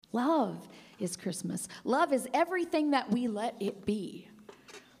Love is Christmas. Love is everything that we let it be.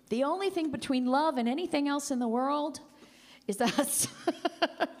 The only thing between love and anything else in the world is us.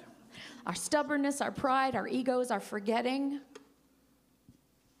 Our stubbornness, our pride, our egos, our forgetting,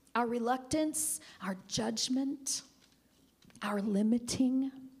 our reluctance, our judgment, our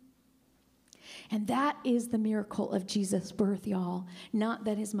limiting. And that is the miracle of Jesus' birth, y'all. Not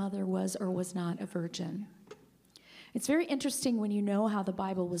that his mother was or was not a virgin. It's very interesting when you know how the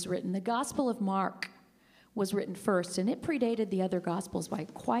Bible was written. The Gospel of Mark was written first, and it predated the other Gospels by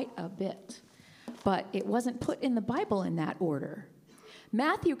quite a bit. But it wasn't put in the Bible in that order.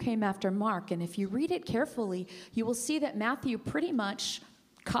 Matthew came after Mark, and if you read it carefully, you will see that Matthew pretty much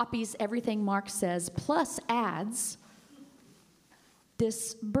copies everything Mark says, plus adds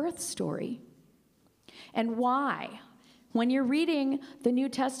this birth story. And why? When you're reading the New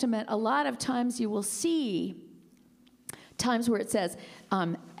Testament, a lot of times you will see times where it says,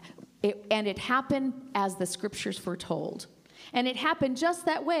 and it happened as the scriptures foretold. And it happened just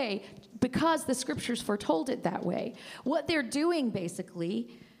that way because the scriptures foretold it that way. What they're doing basically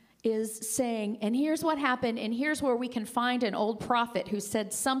is saying, and here's what happened, and here's where we can find an old prophet who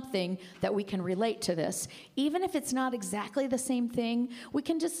said something that we can relate to this. Even if it's not exactly the same thing, we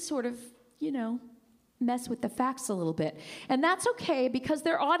can just sort of, mess with the facts a little bit. And that's okay because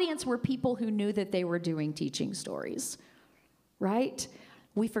their audience were people who knew that they were doing teaching stories, right?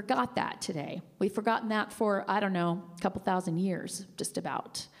 We forgot that today. We've forgotten that for, a couple thousand years, just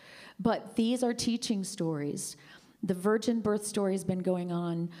about. But these are teaching stories. The virgin birth story has been going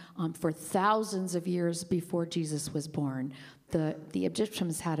on for thousands of years before Jesus was born. The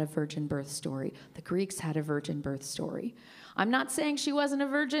Egyptians had a virgin birth story. The Greeks had a virgin birth story. I'm not saying she wasn't a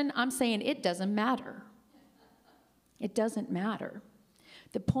virgin. I'm saying it doesn't matter. It doesn't matter.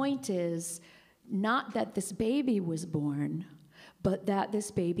 The point is not that this baby was born, but that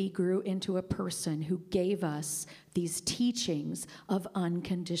this baby grew into a person who gave us these teachings of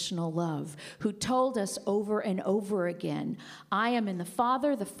unconditional love, who told us over and over again, I am in the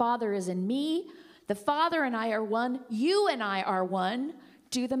Father is in me, the Father and I are one, you and I are one,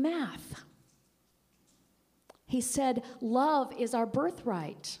 do the math. He said, love is our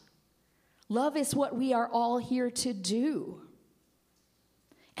birthright. Love is what we are all here to do.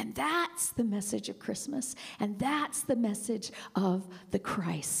 And that's the message of Christmas. And that's the message of the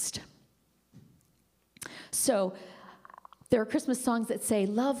Christ. So there are Christmas songs that say,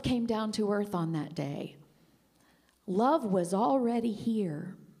 love came down to earth on that day. Love was already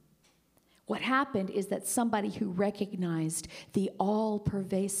here. What happened is that somebody who recognized the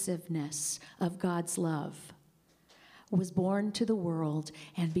all-pervasiveness of God's love was born to the world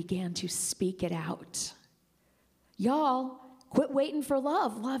and began to speak it out. Y'all, quit waiting for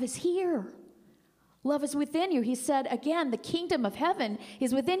love. Love is here. Love is within you. He said, again, the kingdom of heaven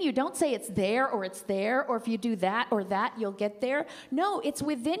is within you. Don't say it's there, or if you do that or that, you'll get there. No, it's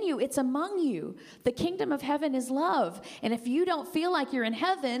within you. It's among you. The kingdom of heaven is love. And if you don't feel like you're in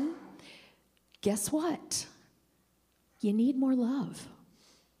heaven, guess what? You need more love.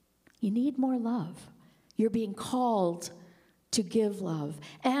 You need more love. You're being called to give love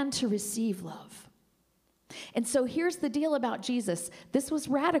and to receive love. And so here's the deal about Jesus. This was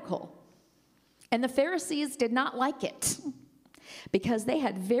radical. And the Pharisees did not like it because they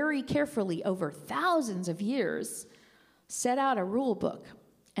had very carefully, over thousands of years, set out a rule book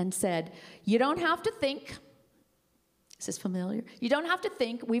and said, you don't have to think. Is this familiar? You don't have to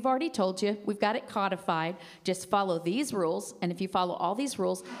think. We've already told you. We've got it codified. Just follow these rules. And if you follow all these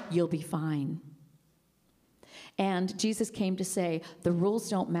rules, you'll be fine. And Jesus came to say, the rules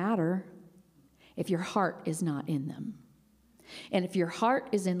don't matter if your heart is not in them. And if your heart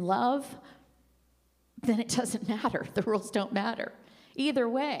is in love, then it doesn't matter. The rules don't matter. Either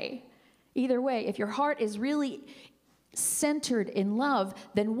way, if your heart is really centered in love,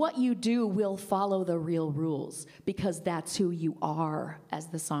 then what you do will follow the real rules because that's who you are, as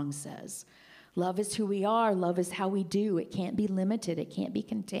the song says. Love is who we are. Love is how we do. It can't be limited. It can't be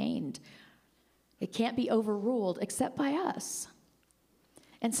contained. It can't be overruled except by us.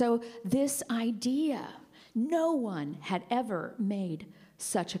 And so this idea, no one had ever made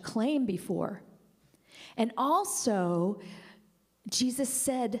such a claim before. And also, Jesus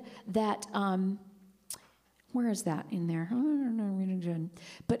said that, where is that in there? I don't know.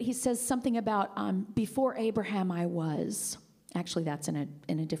 But he says something about before Abraham I was. Actually, that's in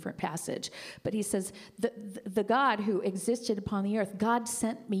a different passage. But he says, the God who existed upon the earth, God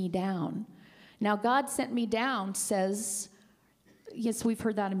sent me down. Now, God sent me down says Yes, we've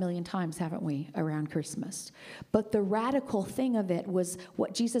heard that a million times, haven't we, around Christmas? But the radical thing of it was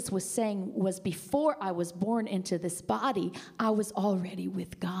what Jesus was saying was before I was born into this body, I was already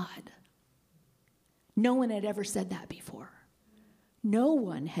with God. No one had ever said that before. No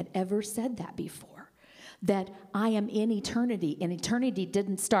one had ever said that before, that I am in eternity. And eternity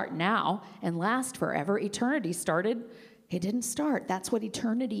didn't start now and last forever. Eternity started. It didn't start. That's what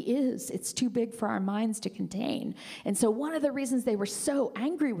eternity is. It's too big for our minds to contain. And so one of the reasons they were so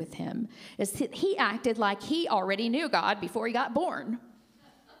angry with him is that he acted like he already knew God before he got born.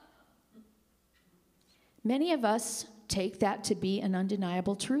 Many of us take that to be an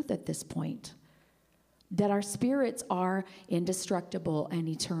undeniable truth at this point, that our spirits are indestructible and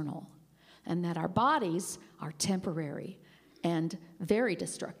eternal, and that our bodies are temporary and very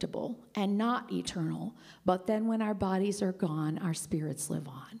destructible and not eternal. But then when our bodies are gone, our spirits live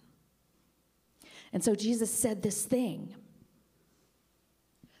on. And so Jesus said this thing.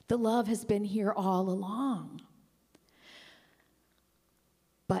 The love has been here all along.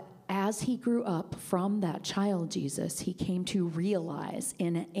 But as he grew up from that child Jesus, he came to realize,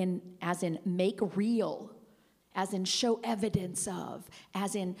 as in make real, as in show evidence of,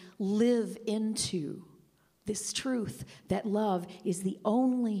 as in live into this truth that love is the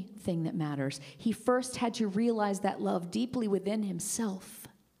only thing that matters. He first had to realize that love deeply within himself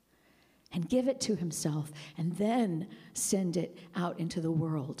and give it to himself and then send it out into the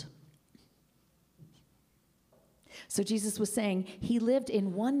world. So Jesus was saying he lived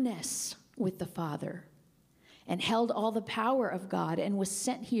in oneness with the Father and held all the power of God and was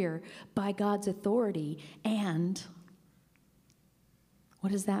sent here by God's authority. And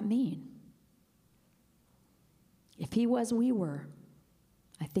what does that mean? If he was, we were.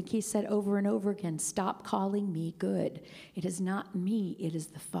 I think he said over and over again, stop calling me good. It is not me, it is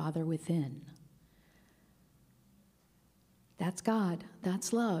the Father within. That's God.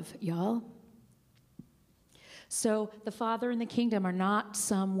 That's love, y'all. So the Father and the kingdom are not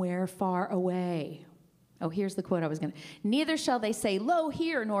somewhere far away. Oh, here's the quote I was going to. Neither shall they say, lo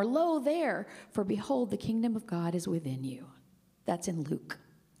here, nor lo there, for behold, the kingdom of God is within you. That's in Luke.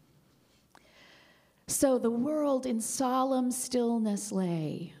 So the world in solemn stillness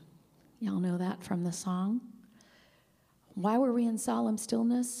lay. Y'all know that from the song? Why were we in solemn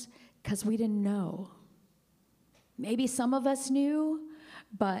stillness? Because we didn't know. Maybe some of us knew,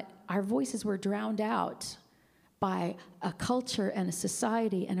 but our voices were drowned out by a culture and a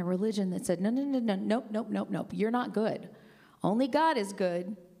society and a religion that said, nope, you're not good. Only God is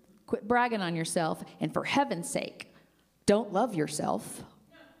good. Quit bragging on yourself, and for heaven's sake, don't love yourself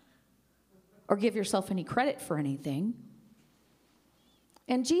or give yourself any credit for anything.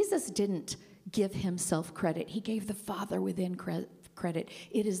 And Jesus didn't give himself credit. He gave the Father within credit.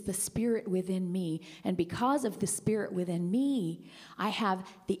 It is the Spirit within me. And because of the Spirit within me, I have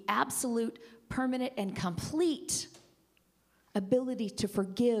the absolute, permanent, and complete ability to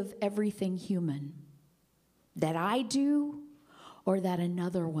forgive everything human that I do or that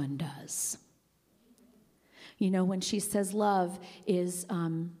another one does. You know, when she says love is...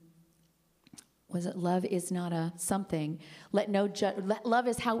 love is not a something. Love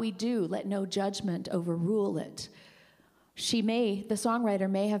is how we do. Let no judgment overrule it. The songwriter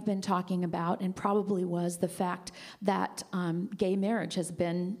may have been talking about, and probably was, the fact that gay marriage has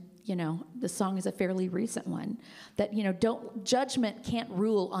been, the song is a fairly recent one, that, judgment can't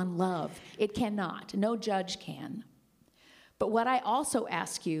rule on love. It cannot. No judge can. But what I also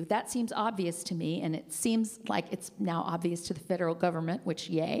ask you, that seems obvious to me, and it seems like it's now obvious to the federal government, which,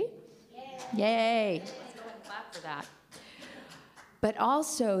 yay. Yay. Let's go ahead and clap for that. But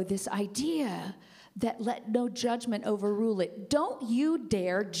also this idea that let no judgment overrule it. Don't you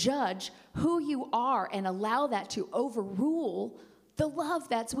dare judge who you are and allow that to overrule the love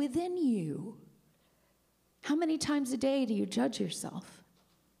that's within you. How many times a day do you judge yourself?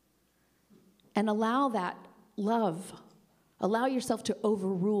 And allow that love, allow yourself to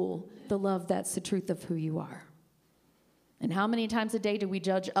overrule the love that's the truth of who you are. And how many times a day do we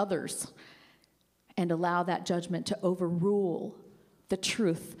judge others and allow that judgment to overrule the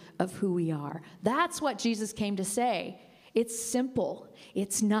truth of who we are? That's what Jesus came to say. It's simple.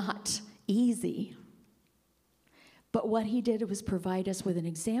 It's not easy. But what he did was provide us with an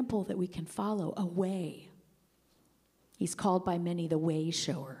example that we can follow, a way. He's called by many the way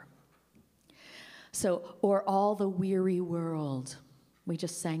shower. So, or all the weary world. We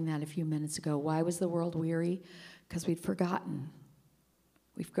just sang that a few minutes ago. Why was the world weary? Because we'd forgotten.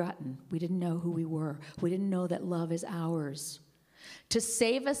 We've forgotten. We didn't know who we were. We didn't know that love is ours. To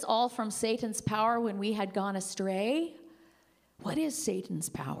save us all from Satan's power when we had gone astray. What is Satan's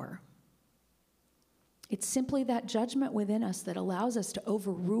power? It's simply that judgment within us that allows us to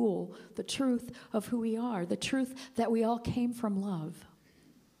overrule the truth of who we are, the truth that we all came from love.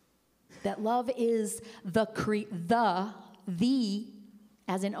 That love is the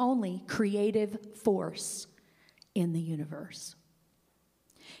as in only, creative force in the universe.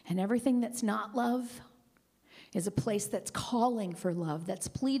 And everything that's not love is a place that's calling for love, that's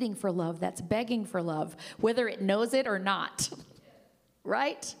pleading for love, that's begging for love, whether it knows it or not.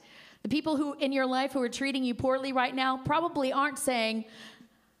 Right? The people who in your life who are treating you poorly right now probably aren't saying,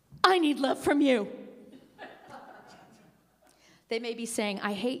 I need love from you. They may be saying,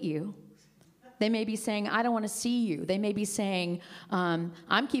 I hate you. They may be saying, I don't want to see you. They may be saying,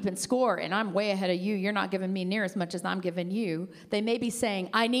 I'm keeping score and I'm way ahead of you. You're not giving me near as much as I'm giving you. They may be saying,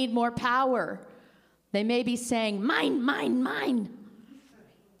 I need more power. They may be saying, mine, mine, mine.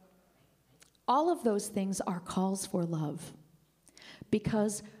 All of those things are calls for love,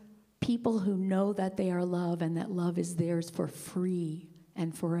 because people who know that they are love and that love is theirs for free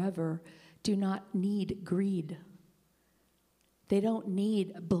and forever do not need greed. They don't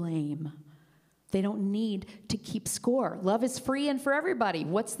need blame. They don't need to keep score. Love is free and for everybody.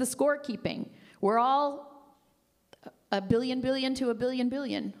 What's the score keeping? We're all a billion to a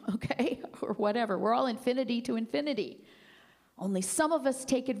billion, okay? Or whatever. We're all infinity to infinity. Only some of us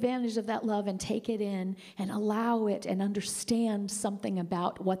take advantage of that love and take it in and allow it and understand something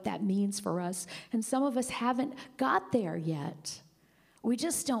about what that means for us. And some of us haven't got there yet. We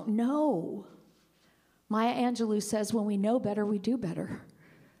just don't know. Maya Angelou says, when we know better, we do better.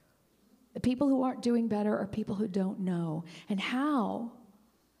 The people who aren't doing better are people who don't know. And how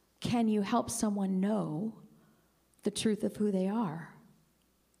can you help someone know the truth of who they are?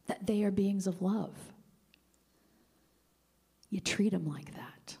 That they are beings of love. You treat them like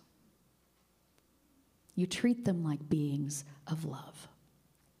that. You treat them like beings of love.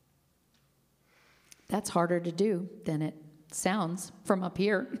 That's harder to do than it sounds from up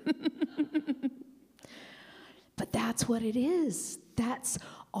here. But that's what it is. That's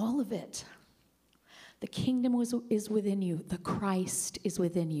all of it. The kingdom is within you. The Christ is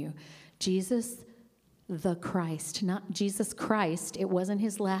within you. Jesus, the Christ. Not Jesus Christ. It wasn't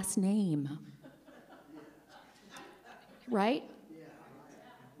his last name. Right?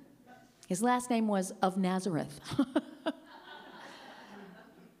 His last name was of Nazareth.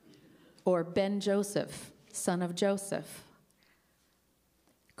 Or Ben Joseph, son of Joseph.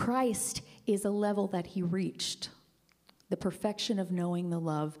 Christ is a level that he reached. The perfection of knowing the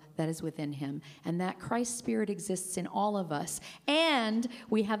love that is within him. And that Christ spirit exists in all of us. And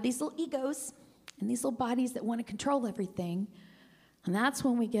we have these little egos and these little bodies that want to control everything. And that's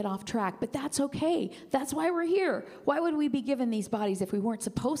when we get off track. But that's okay. That's why we're here. Why would we be given these bodies if we weren't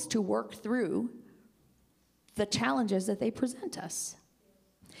supposed to work through the challenges that they present us?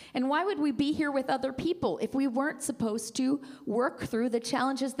 And why would we be here with other people if we weren't supposed to work through the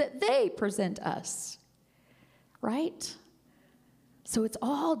challenges that they present us? Right? So it's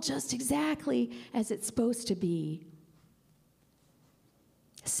all just exactly as it's supposed to be.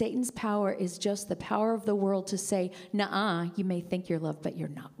 Satan's power is just the power of the world to say, nuh-uh, you may think you're loved, but you're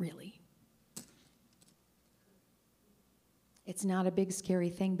not really. It's not a big scary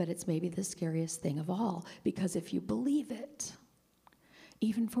thing, but it's maybe the scariest thing of all. Because if you believe it,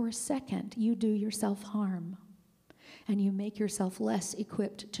 even for a second, you do yourself harm. And you make yourself less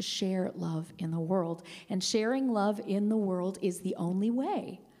equipped to share love in the world. And sharing love in the world is the only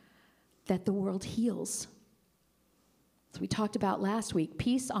way that the world heals. As we talked about last week,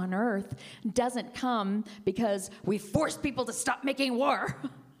 peace on earth doesn't come because we force people to stop making war.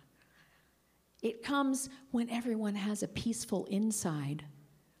 It comes when everyone has a peaceful inside.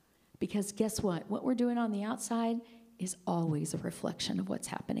 Because guess what? What we're doing on the outside is always a reflection of what's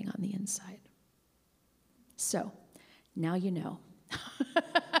happening on the inside. So, now you know.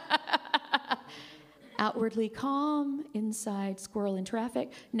 Outwardly calm, inside squirrel in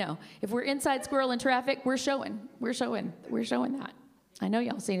traffic. No, if we're inside squirrel in traffic, we're showing that. I know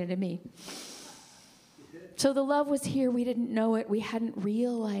y'all seen it in me. So the love was here. We didn't know it. We hadn't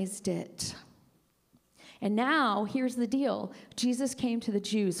realized it. And now, here's the deal. Jesus came to the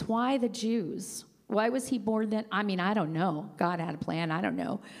Jews. Why the Jews? Why was he born then? I mean, I don't know. God had a plan. I don't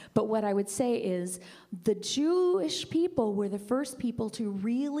know. But what I would say is the Jewish people were the first people to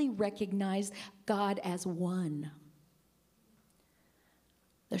really recognize God as one.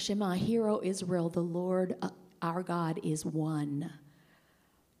 The Shema, Hear, O Israel, the Lord our God is one.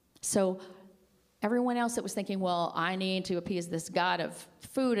 So everyone else that was thinking, well, I need to appease this God of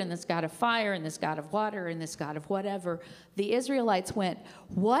food and this God of fire and this God of water and this God of whatever, the Israelites went,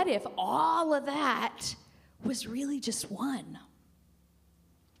 what if all of that was really just one?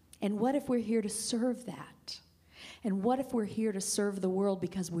 And what if we're here to serve that? And what if we're here to serve the world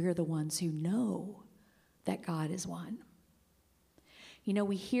because we're the ones who know that God is one? You know,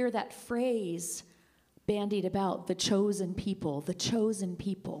 we hear that phrase bandied about, the chosen people, the chosen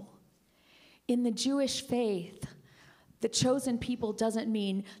people. In the Jewish faith, the chosen people doesn't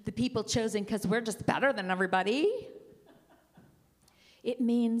mean the people chosen because we're just better than everybody. It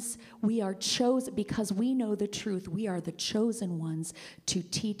means we are chosen because we know the truth. We are the chosen ones to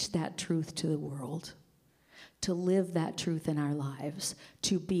teach that truth to the world, to live that truth in our lives,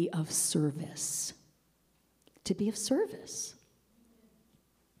 to be of service. To be of service.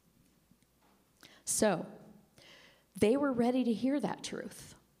 So, they were ready to hear that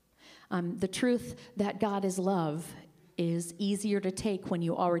truth. The truth that God is love is easier to take when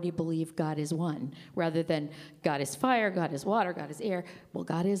you already believe God is one, rather than God is fire, God is water, God is air. Well,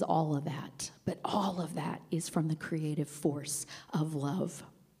 God is all of that, but all of that is from the creative force of love.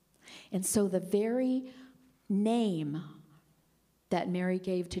 And so the very name that Mary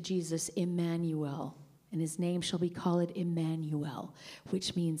gave to Jesus, Emmanuel, and his name shall be called Emmanuel,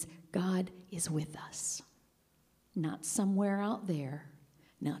 which means God is with us. Not somewhere out there,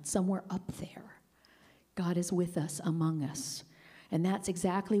 not somewhere up there. God is with us, among us. And that's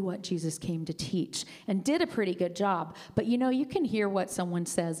exactly what Jesus came to teach and did a pretty good job. But you know, you can hear what someone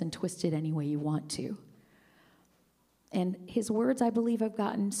says and twist it any way you want to. And his words, I believe, have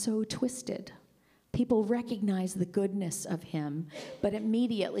gotten so twisted. People recognize the goodness of him, but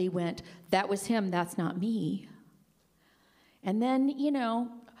immediately went, that was him, that's not me. And then, you know,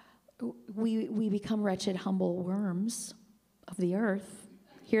 we become wretched, humble worms of the earth.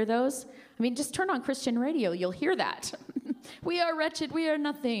 Hear those? I mean, just turn on Christian radio, you'll hear that. We are wretched, we are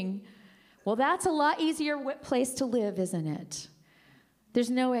nothing. Well, that's a lot easier place to live, isn't it? There's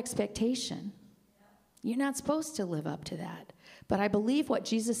no expectation. You're not supposed to live up to that. But I believe what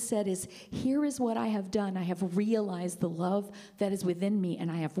Jesus said is, here is what I have done. I have realized the love that is within me, and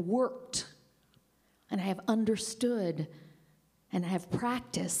I have worked, and I have understood, and I have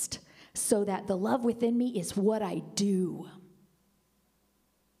practiced so that the love within me is what I do.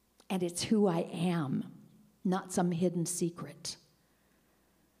 And it's who I am, not some hidden secret.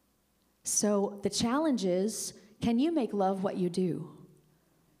 So the challenge is, can you make love what you do?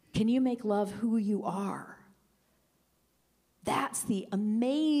 Can you make love who you are? That's the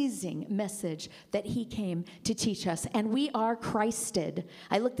amazing message that he came to teach us. And we are Christed.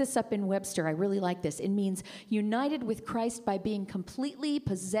 I looked this up in Webster. I really like this. It means united with Christ by being completely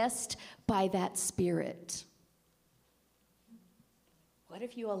possessed by that Spirit. What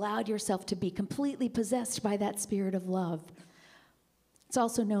if you allowed yourself to be completely possessed by that Spirit of love? It's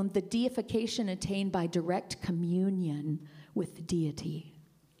also known the deification attained by direct communion with the deity.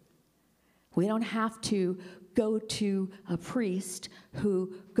 We don't have to go to a priest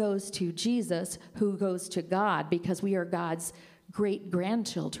who goes to Jesus, who goes to God, because we are God's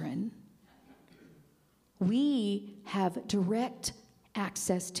great-grandchildren. We have direct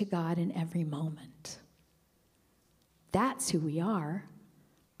access to God in every moment. That's who we are.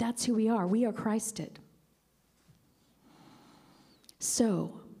 That's who we are. We are Christed.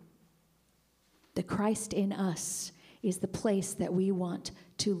 So, the Christ in us is the place that we want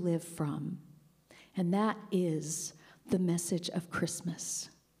to live from. And that is the message of Christmas.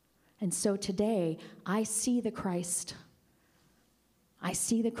 And so today, I see the Christ. I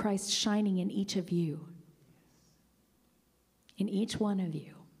see the Christ shining in each of you. In each one of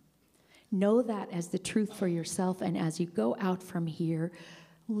you. Know that as the truth for yourself, and as you go out from here,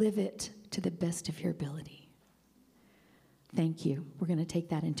 live it to the best of your ability. Thank you. We're going to take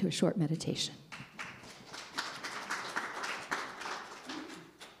that into a short meditation.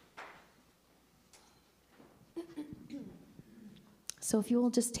 So if you will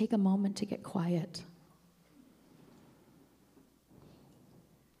just take a moment to get quiet.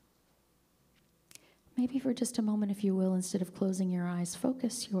 Maybe for just a moment, if you will, instead of closing your eyes,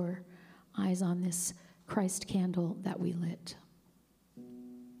 focus your eyes on this Christ candle that we lit.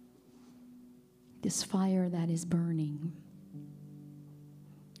 This fire that is burning,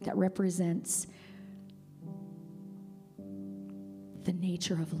 that represents the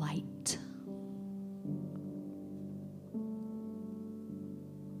nature of light.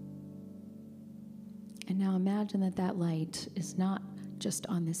 And now imagine that that light is not just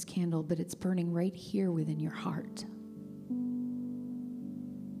on this candle, but it's burning right here within your heart.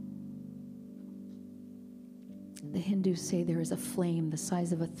 The Hindus say there is a flame the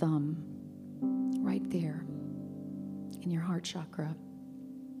size of a thumb right there in your heart chakra.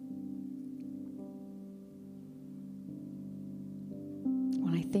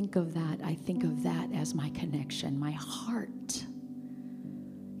 When I think of that as my connection. My heart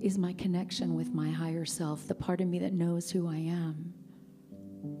is my connection with my higher self, the part of me that knows who I am.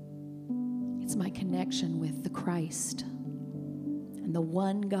 It's my connection with the Christ and the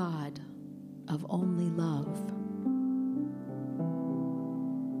one God of only love.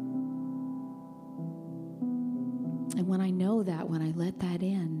 And when I know that, when I let that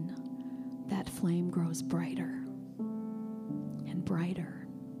in, that flame grows brighter and brighter.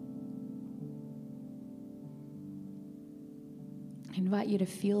 I invite you to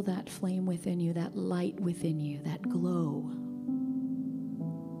feel that flame within you, that light within you, that glow.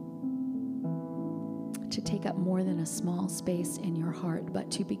 To take up more than a small space in your heart, but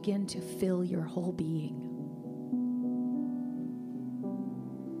to begin to fill your whole being.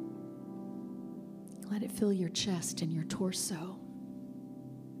 Let it fill your chest and your torso.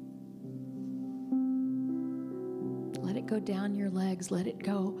 Let it go down your legs. Let it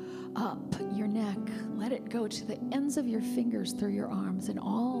go up your neck. Let it go to the ends of your fingers, through your arms, and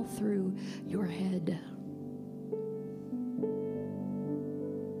all through your head.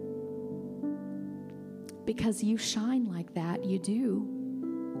 Because you shine like that, you do.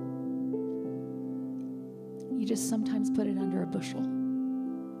 You just sometimes put it under a bushel.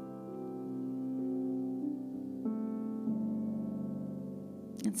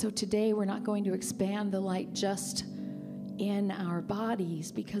 And so today we're not going to expand the light just in our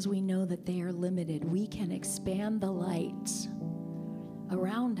bodies because we know that they are limited. We can expand the light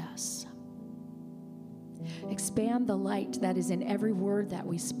around us. Expand the light that is in every word that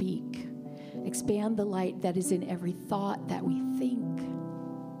we speak. Expand the light that is in every thought that we think.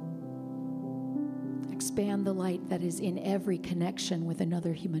 Expand the light that is in every connection with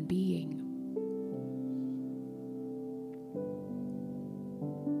another human being.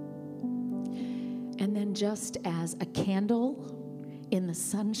 And then just as a candle in the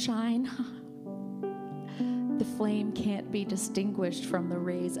sunshine, the flame can't be distinguished from the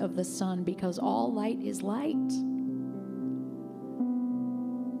rays of the sun because all light is light.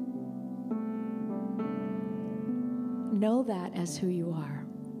 Know that as who you are.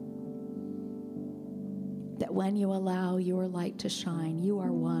 That when you allow your light to shine, you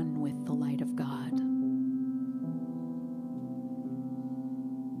are one with the light of God.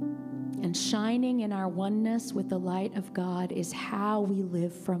 And shining in our oneness with the light of God is how we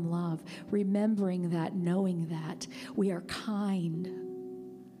live from love. Remembering that, knowing that we are kind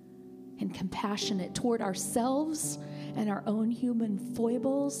and compassionate toward ourselves and our own human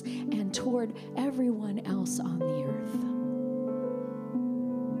foibles and toward everyone else on the earth.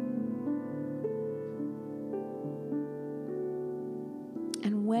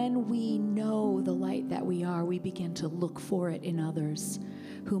 And when we know the light that we are, we begin to look for it in others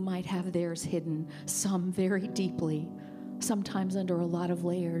who might have theirs hidden, some very deeply, sometimes under a lot of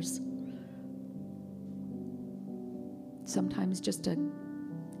layers, sometimes just a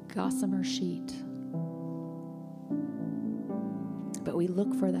gossamer sheet. But we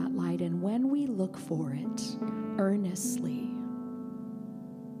look for that light, and when we look for it earnestly,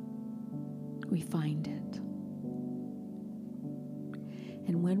 we find it.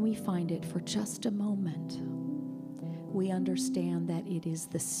 And when we find it for just a moment, we understand that it is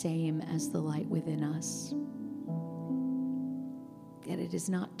the same as the light within us. That it is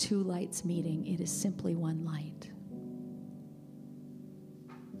not two lights meeting, it is simply one light.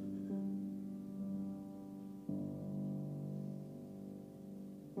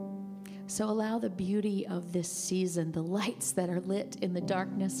 So allow the beauty of this season, the lights that are lit in the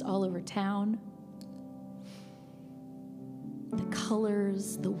darkness all over town, the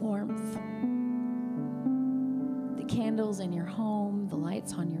colors, the warmth, the candles in your home, the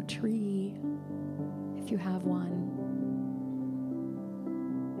lights on your tree, if you have one.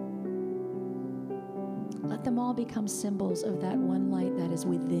 Let them all become symbols of that one light that is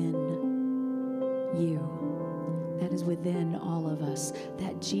within you, that is within all of us,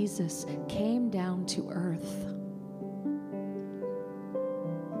 that Jesus came down to earth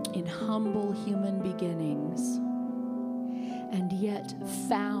in humble human beginnings, and yet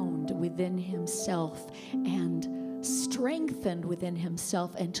found within himself and strengthened within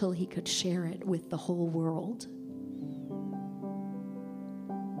himself until he could share it with the whole world.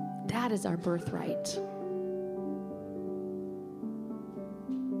 That is our birthright.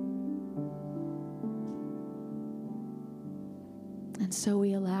 And so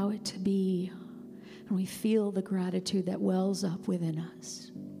we allow it to be, and we feel the gratitude that wells up within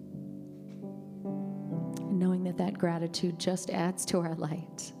us. And knowing that that gratitude just adds to our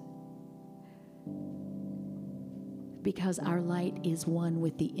light. Because our light is one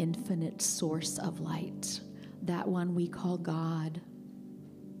with the infinite source of light, that one we call God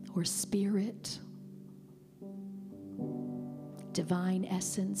or Spirit. divine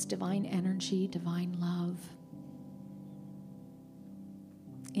essence, divine energy, divine love.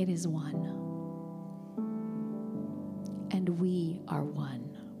 It is one. And we are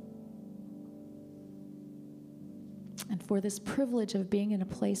one. And for this privilege of being in a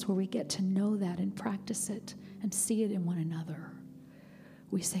place where we get to know that and practice it and see it in one another,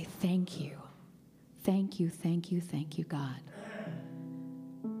 we say thank you. Thank you, thank you, thank you, God.